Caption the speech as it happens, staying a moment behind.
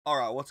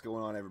Alright, what's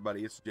going on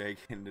everybody? It's Jake.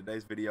 In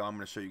today's video, I'm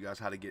going to show you guys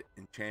how to get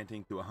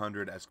enchanting to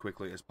 100 as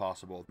quickly as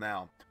possible.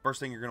 Now,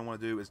 first thing you're going to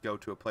want to do is go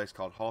to a place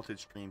called Halted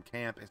Stream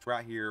Camp. It's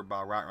right here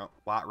by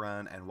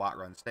Whiterun and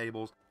Whiterun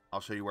Stables.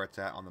 I'll show you where it's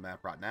at on the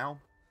map right now.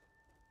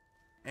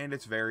 And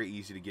it's very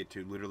easy to get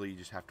to. Literally, you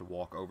just have to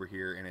walk over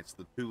here, and it's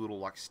the two little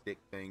like stick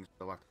things,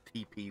 like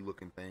TP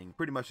looking thing.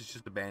 Pretty much, it's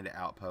just a bandit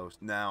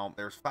outpost. Now,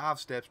 there's 5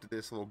 steps to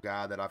this little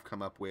guide that I've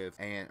come up with,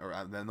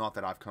 not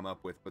that I've come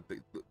up with, but the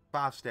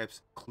 5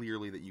 steps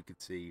clearly that you can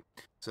see.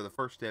 So the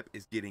first step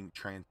is getting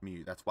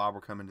transmute. That's why we're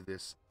coming to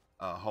this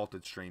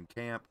halted stream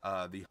camp.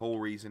 The whole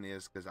reason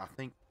is because I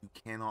think you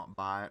cannot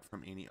buy it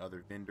from any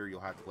other vendor.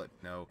 You'll have to let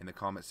me know in the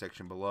comment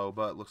section below.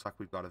 But looks like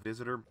we've got a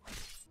visitor.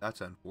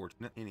 That's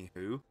unfortunate.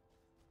 Anywho.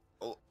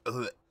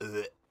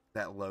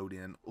 That load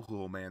in.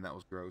 Oh man, that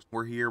was gross.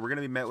 We're here. We're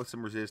gonna be met with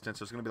some resistance.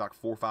 There's gonna be like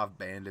 4 or 5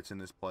 bandits in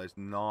this place.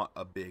 Not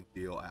a big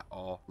deal at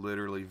all.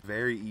 Literally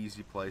very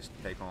easy place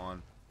to take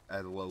on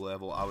at a low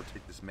level. I would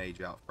take this mage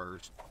out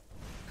first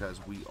because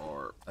we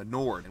are a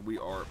Nord and we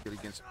are good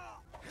against.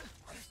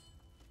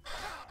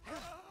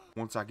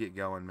 Once I get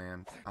going,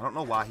 man, I don't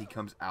know why he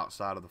comes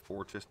outside of the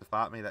fortress to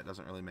fight me. That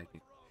doesn't really make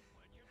me.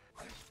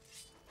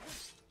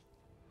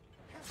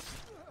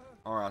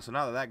 Alright, so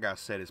now that that guy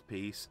said his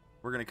piece,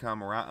 we're going to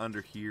come right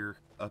under here,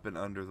 up and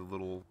under the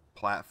little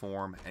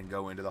platform, and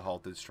go into the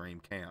halted stream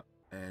camp.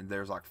 And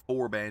there's like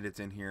 4 bandits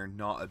in here,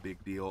 not a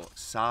big deal.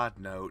 Side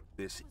note,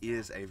 this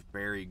is a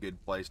very good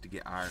place to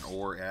get iron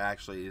ore. It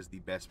actually is the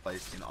best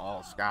place in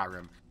all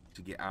Skyrim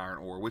to get iron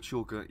ore, which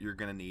you're going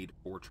to need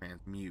for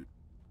transmute.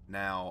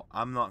 Now,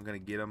 I'm not going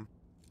to get them.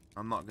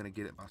 I'm not going to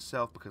get it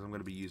myself because I'm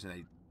going to be using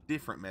a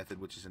different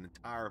method, which is an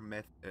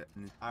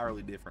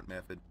entirely different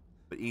method.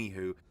 But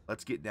anywho,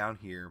 let's get down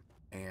here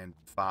and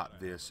fight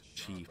this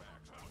chief.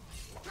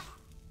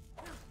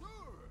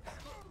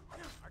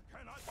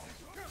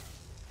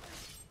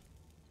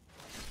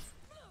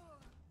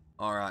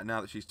 Alright,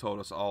 now that she's told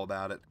us all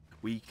about it,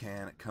 we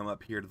can come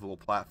up here to the little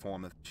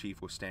platform that the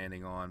chief was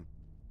standing on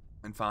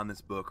and find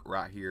this book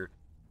right here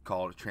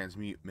called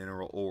Transmute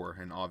Mineral Ore.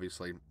 And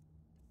obviously,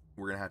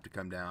 we're going to have to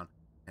come down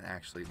and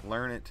actually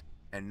learn it.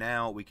 And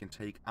now we can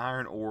take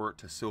iron ore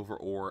to silver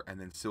ore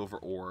and then silver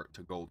ore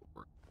to gold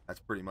ore.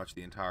 That's pretty much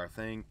the entire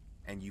thing,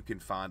 and you can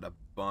find a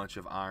bunch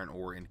of iron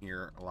ore in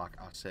here like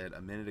I said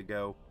a minute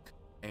ago.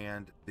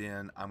 And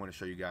then I'm going to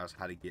show you guys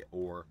how to get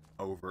ore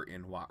over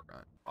in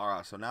Whiterun.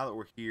 Alright, so now that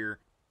we're here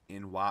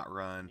in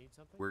Whiterun,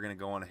 we're going to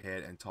go on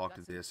ahead and talk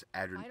to this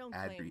Adrian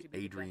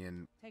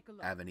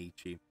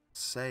Avanici.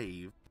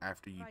 Save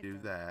after you do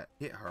that,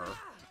 hit her,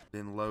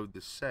 then load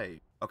the save.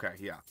 Okay,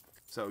 yeah,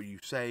 so you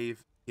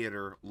save, hit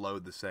her,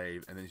 load the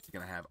save, and then she's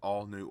going to have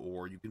all new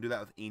ore. You can do that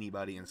with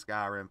anybody in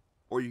Skyrim,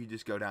 or you can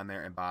just go down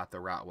there and buy it the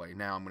right way.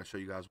 Now I'm going to show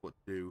you guys what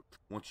to do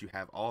once you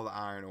have all the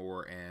iron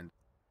ore and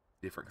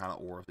different kind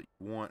of ore that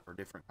you want, or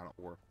different kind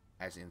of ore,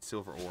 as in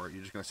silver ore.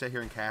 You're just going to sit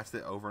here and cast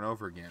it over and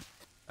over again.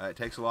 It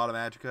takes a lot of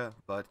magicka,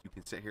 but you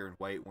can sit here and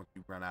wait once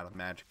you run out of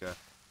magicka.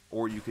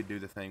 Or you could do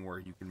the thing where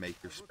you can make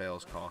your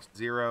spells cost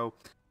 0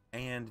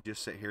 and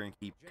just sit here and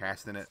keep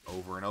casting it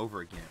over and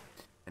over again.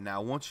 And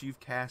now once you've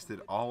casted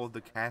all of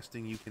the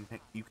casting you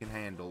can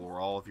handle, or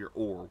all of your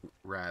ore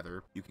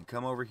rather, you can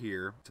come over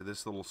here to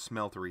this little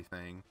smeltery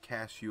thing,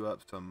 cast you up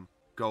some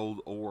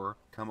gold ore,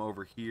 come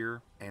over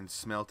here and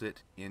smelt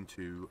it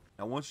into.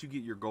 Now once you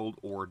get your gold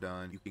ore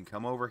done, you can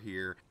come over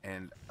here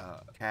and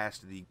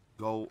cast the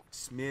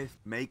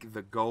make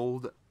the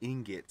gold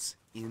ingots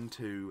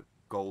into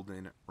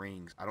golden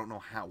rings. I don't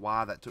know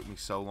why that took me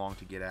so long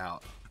to get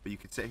out, but you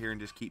can sit here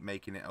and just keep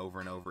making it over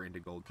and over into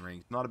golden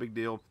rings. Not a big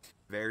deal,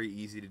 very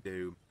easy to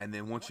do. And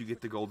then once you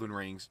get the golden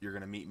rings, you're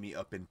going to meet me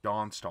up in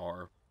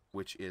Dawnstar,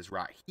 which is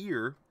right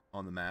here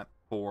on the map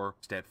for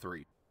step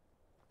 3.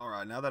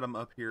 Alright, now that I'm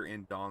up here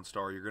in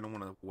Dawnstar, you're going to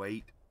want to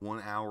wait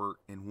 1 hour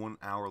in 1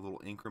 hour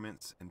little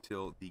increments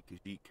until the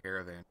Khajiit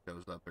caravan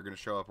shows up. They're going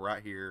to show up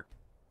right here,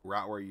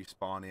 right where you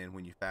spawn in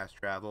when you fast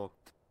travel,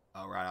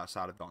 right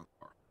outside of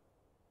Dawnstar.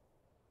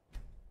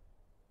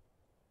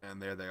 And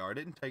there they are. It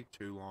didn't take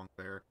too long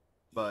there.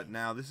 But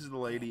now this is the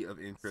lady of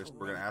interest.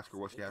 We're going to ask her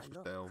what she has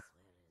for sale.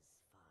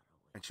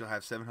 And she'll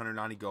have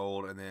 790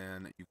 gold. And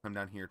then you come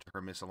down here to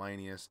her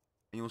miscellaneous,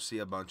 and you'll see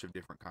a bunch of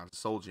different kinds of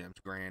soul gems.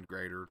 Grand,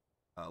 greater,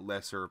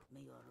 lesser,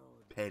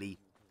 petty,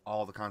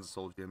 all the kinds of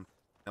soul gems.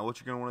 Now what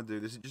you're going to want to do,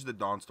 this is just the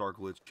Dawnstar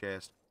glitch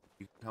chest.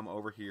 You can come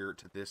over here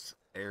to this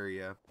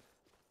area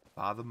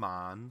by the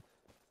mine.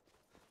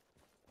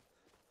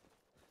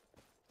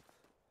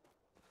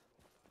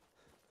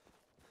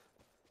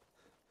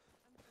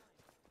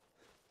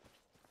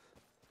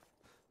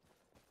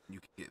 You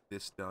can get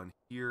this done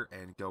here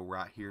and go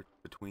right here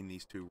between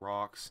these 2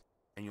 rocks,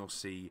 and you'll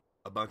see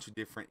a bunch of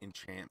different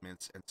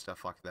enchantments and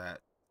stuff like that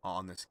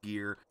on this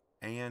gear.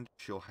 And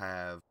she'll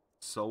have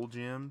soul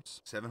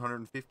gems,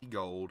 750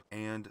 gold,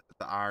 and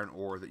the iron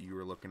ore that you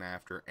were looking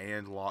after,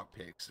 and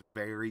lockpicks.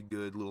 Very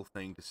good little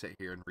thing to sit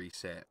here and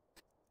reset.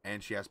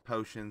 And she has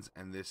potions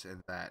and this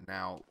and that.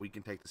 Now we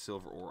can take the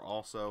silver ore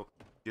also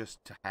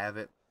just to have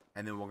it,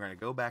 And then we're going to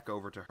go back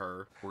over to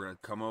her. We're going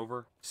to come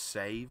over,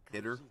 save,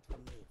 hit her,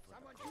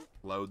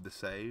 load the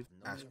save,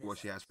 ask what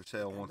she has for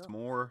sale once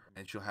more,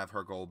 and she'll have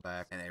her gold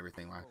back and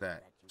everything like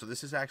that. So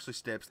this is actually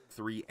steps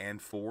 3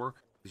 and 4,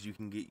 because you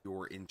can get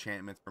your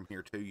enchantments from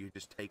here too. You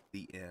just take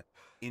the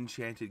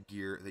enchanted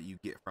gear that you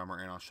get from her,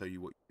 and I'll show you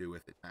what you do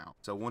with it now.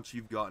 So once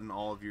you've gotten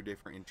all of your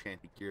different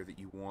enchanted gear that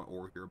you want,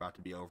 or you're about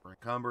to be over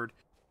encumbered,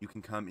 you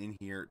can come in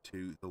here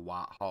to the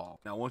White Hall.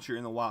 Now once you're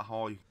in the White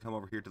Hall, you can come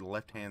over here to the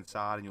left hand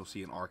side and you'll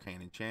see an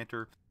arcane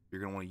enchanter.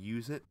 You're going to want to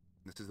use it.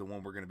 This is the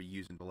one we're going to be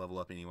using to level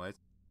up anyways.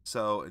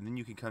 So, and then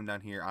you can come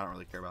down here. I don't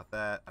really care about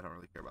that. I don't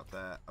really care about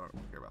that. I don't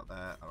really care about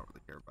that. I don't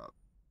really care about...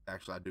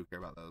 Actually, I do care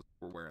about those.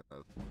 We're wearing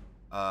those.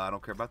 I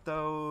don't care about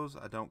those.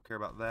 I don't care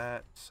about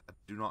that. I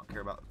do not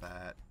care about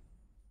that.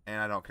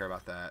 And I don't care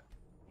about that.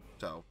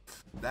 So,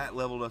 that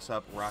leveled us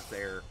up right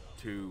there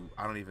to,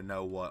 I don't even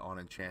know what on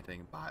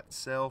enchanting by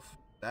itself.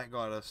 That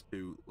got us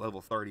to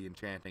level 30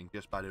 enchanting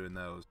just by doing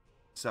those.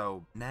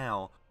 So,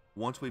 now,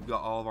 once we've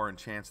got all of our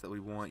enchants that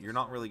we want, you're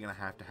not really going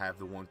to have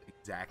the ones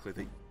exactly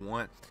that you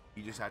want.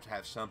 You just have to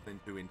have something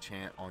to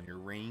enchant on your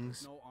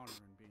rings.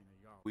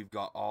 We've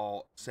got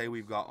all, say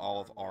we've got all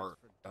of our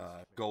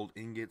gold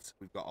ingots,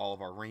 we've got all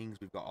of our rings,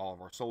 we've got all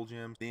of our soul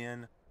gems.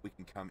 Then we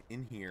can come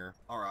in here.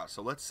 Alright,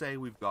 so let's say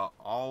we've got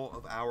all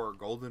of our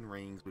golden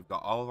rings, we've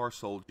got all of our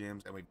soul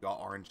gems, and we've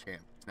got our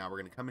enchantments. Now we're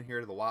going to come in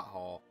here to the White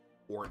Hall,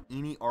 or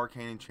any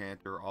arcane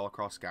enchanter all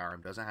across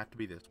Skyrim. Doesn't have to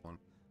be this one.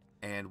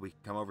 And we can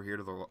come over here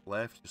to the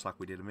left, just like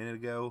we did a minute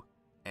ago,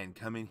 and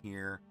come in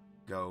here,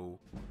 go.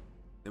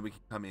 Then we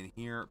can come in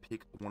here,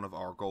 pick one of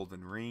our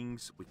golden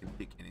rings. We can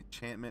pick an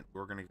enchantment.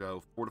 We're going to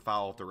go Fortify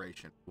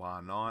Alteration.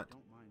 Why not?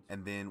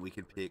 And then we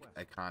can pick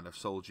a kind of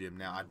soul gem.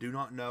 Now, I do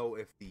not know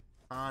if the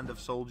kind of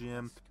soul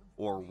gem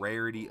or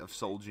rarity of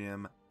soul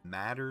gem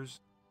matters,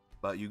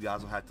 but you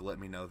guys will have to let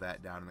me know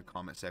that down in the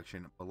comment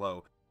section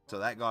below. So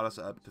that got us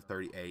up to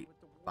 38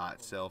 by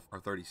itself, or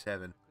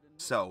 37.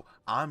 So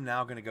I'm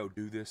now going to go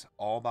do this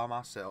all by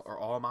myself, or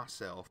all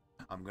myself.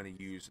 I'm going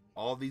to use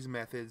all these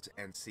methods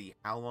and see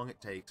how long it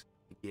takes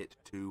to get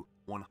to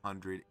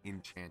 100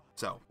 enchant.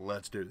 So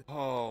let's do this.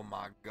 Oh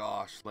my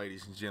gosh,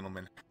 ladies and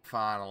gentlemen,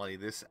 finally,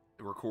 this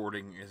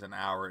recording is an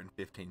hour and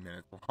 15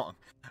 minutes long.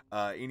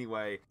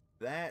 Anyway,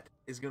 that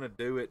is going to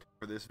do it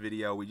for this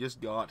video. We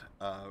just got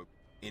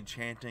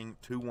enchanting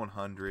to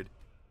 100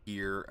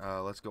 here.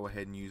 Let's go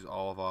ahead and use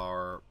all of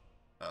our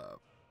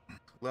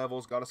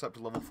levels. Got us up to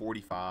level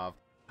 45.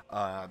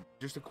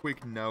 Just a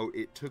quick note,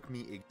 it took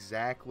me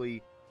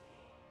exactly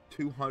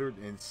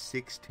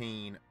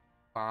 216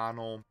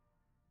 final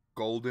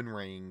golden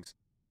rings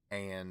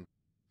and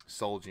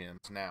soul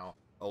gems. Now,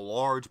 a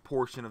large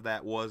portion of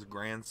that was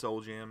grand soul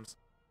gems,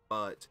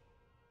 but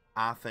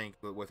I think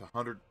that with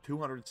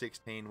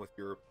 216 with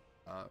your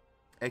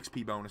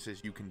XP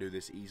bonuses, you can do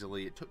this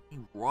easily. It took me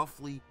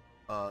roughly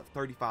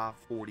 35,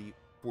 40,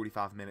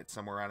 45 minutes,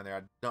 somewhere around in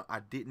there. I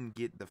didn't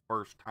get the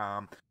first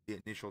time, the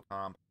initial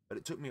time, but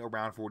it took me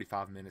around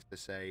 45 minutes to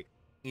say.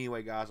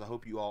 Anyway, guys, I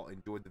hope you all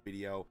enjoyed the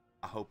video.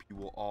 I hope you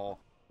will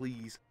all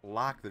please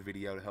like the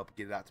video to help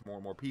get it out to more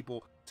and more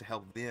people, to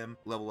help them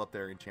level up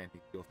their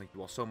enchanting skill. Thank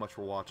you all so much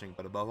for watching,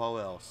 but above all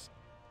else,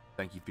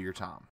 thank you for your time.